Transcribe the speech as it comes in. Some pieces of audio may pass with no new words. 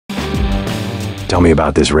Tell me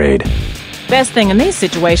about this raid. Best thing in these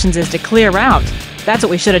situations is to clear out. That's what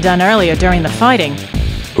we should have done earlier during the fighting.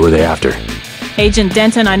 Who are they after? Agent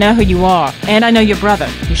Denton, I know who you are, and I know your brother.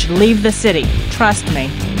 You should leave the city. Trust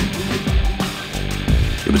me.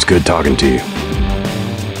 It was good talking to you.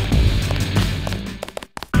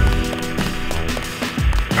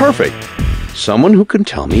 Perfect. Someone who can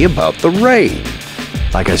tell me about the raid.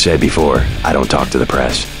 Like I said before, I don't talk to the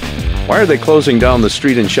press. Why are they closing down the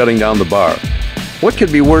street and shutting down the bar? What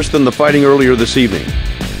could be worse than the fighting earlier this evening?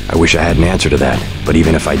 I wish I had an answer to that, but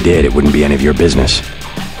even if I did, it wouldn't be any of your business.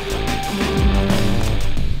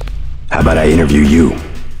 How about I interview you?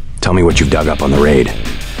 Tell me what you've dug up on the raid.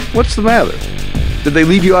 What's the matter? Did they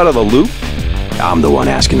leave you out of the loop? I'm the one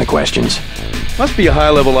asking the questions. Must be a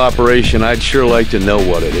high-level operation. I'd sure like to know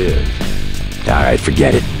what it is. All right,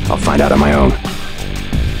 forget it. I'll find out on my own.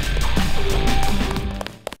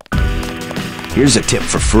 Here's a tip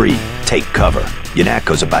for free. Take cover.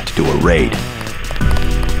 Yanatko's about to do a raid.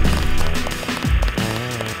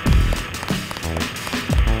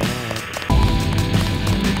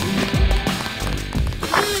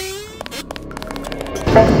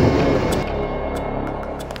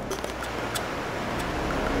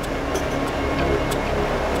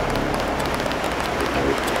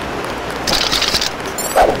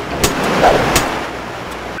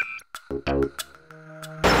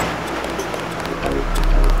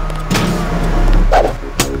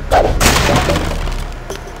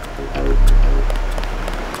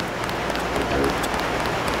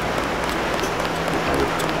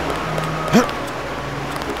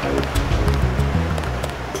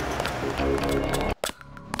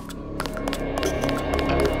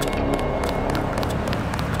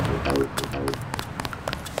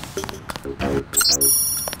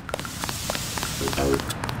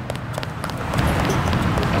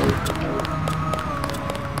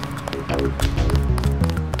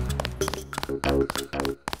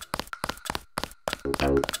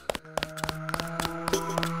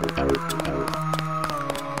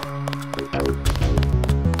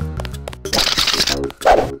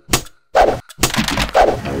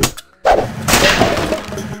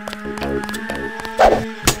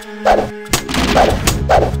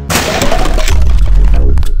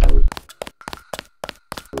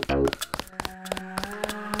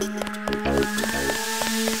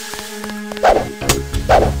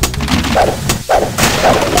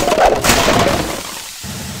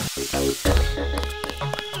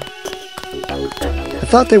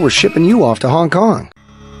 I thought they were shipping you off to Hong Kong.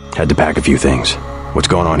 Had to pack a few things. What's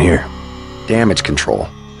going on here? Damage control.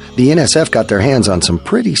 The NSF got their hands on some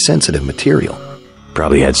pretty sensitive material.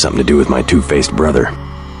 Probably had something to do with my two-faced brother.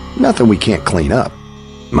 Nothing we can't clean up.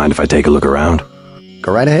 Mind if I take a look around?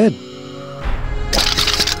 Go right ahead.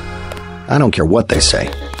 I don't care what they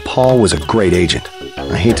say. Paul was a great agent.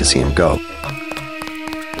 I hate to see him go.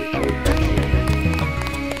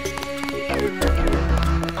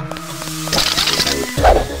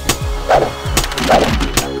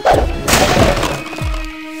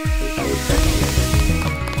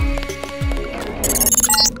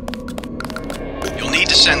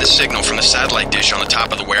 Send the signal from the satellite dish on the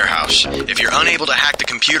top of the warehouse. If you're unable to hack the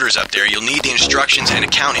computers up there, you'll need the instructions and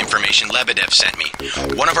account information Lebedev sent me.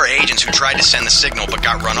 One of our agents who tried to send the signal but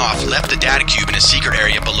got run off left the datacube in a secret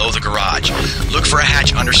area below the garage. Look for a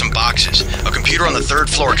hatch under some boxes. A computer on the 3rd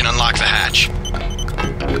floor can unlock the hatch.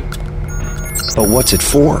 But what's it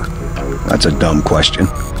for? That's a dumb question.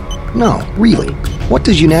 No, really. What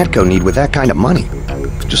does UNATCO need with that kind of money?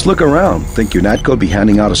 Just look around. Think UNATCO'd be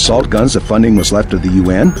handing out assault guns if funding was left of the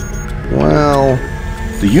UN? Well...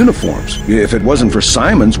 The uniforms. If it wasn't for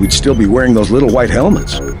Simons, we'd still be wearing those little white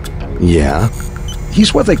helmets. Yeah?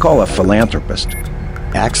 He's what they call a philanthropist.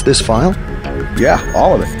 Axe this file? Yeah,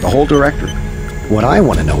 all of it. The whole directory. What I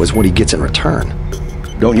want to know is what he gets in return.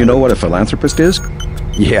 Don't you know what a philanthropist is?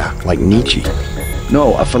 Yeah, like Nietzsche.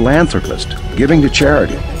 No, a philanthropist. Giving to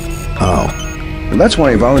charity. Oh. Well, that's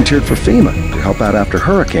why he volunteered for FEMA, to help out after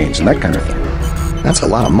hurricanes and that kind of thing. That's a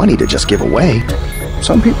lot of money to just give away.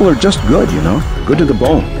 Some people are just good, you know? Good to the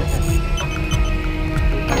bone.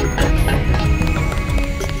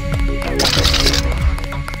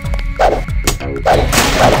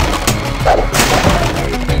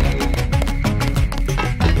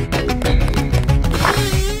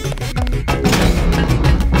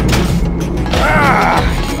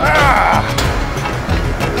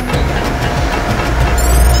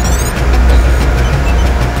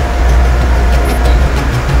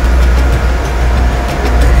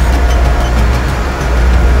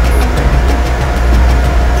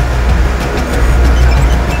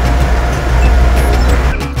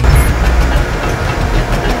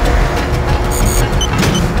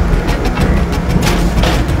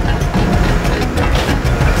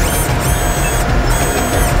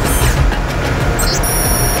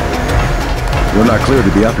 not clear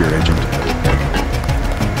to be up here, Agent.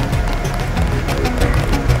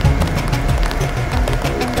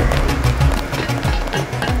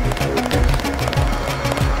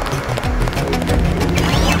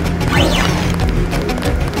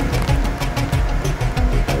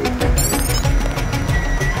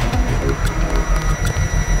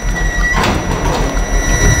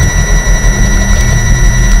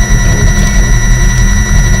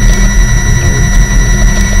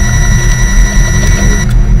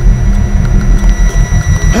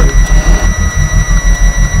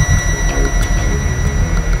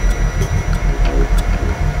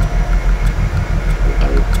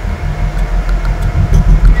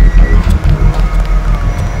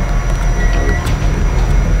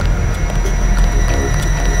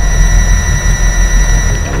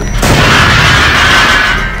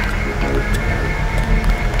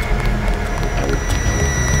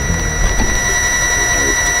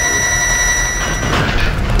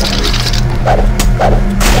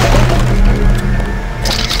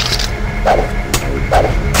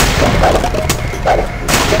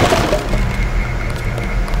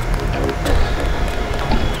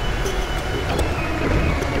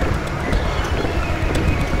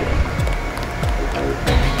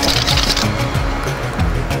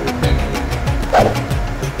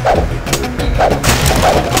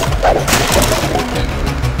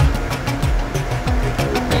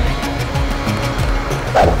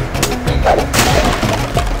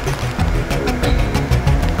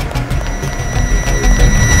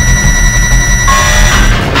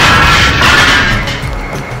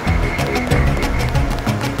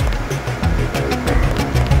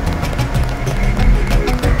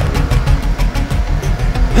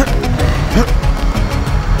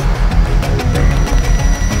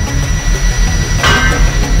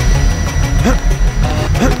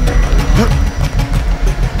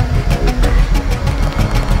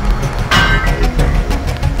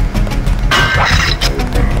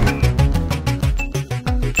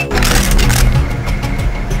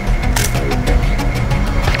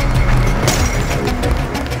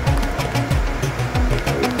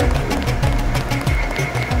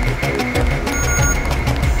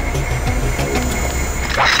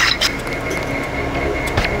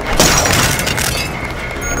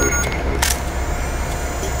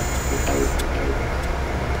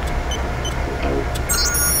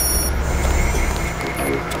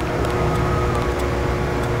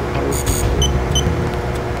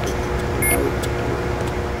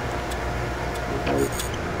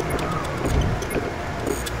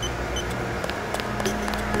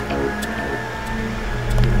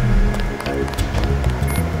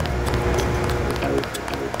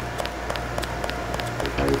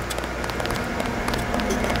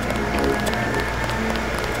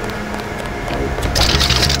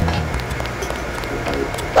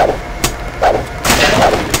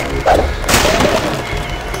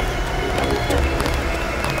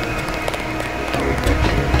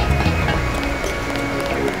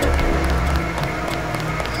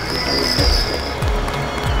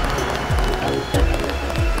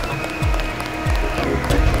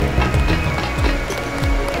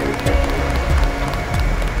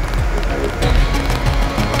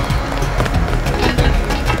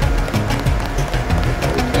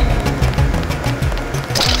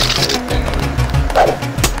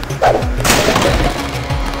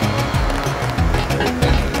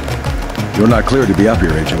 You're not clear to be up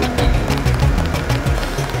here, Agent.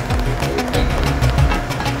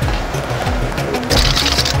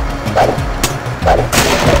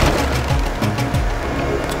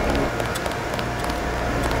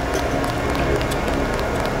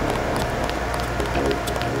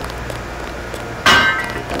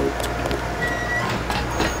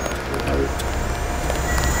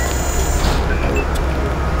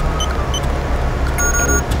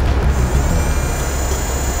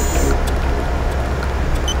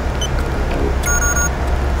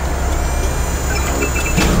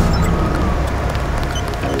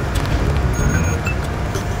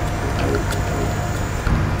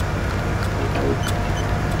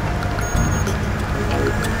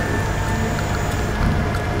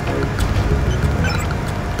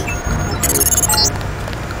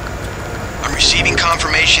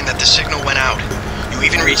 Confirmation that the signal went out. You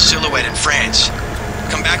even reached Silhouette in France.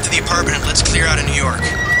 Come back to the apartment and let's clear out of New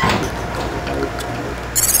York.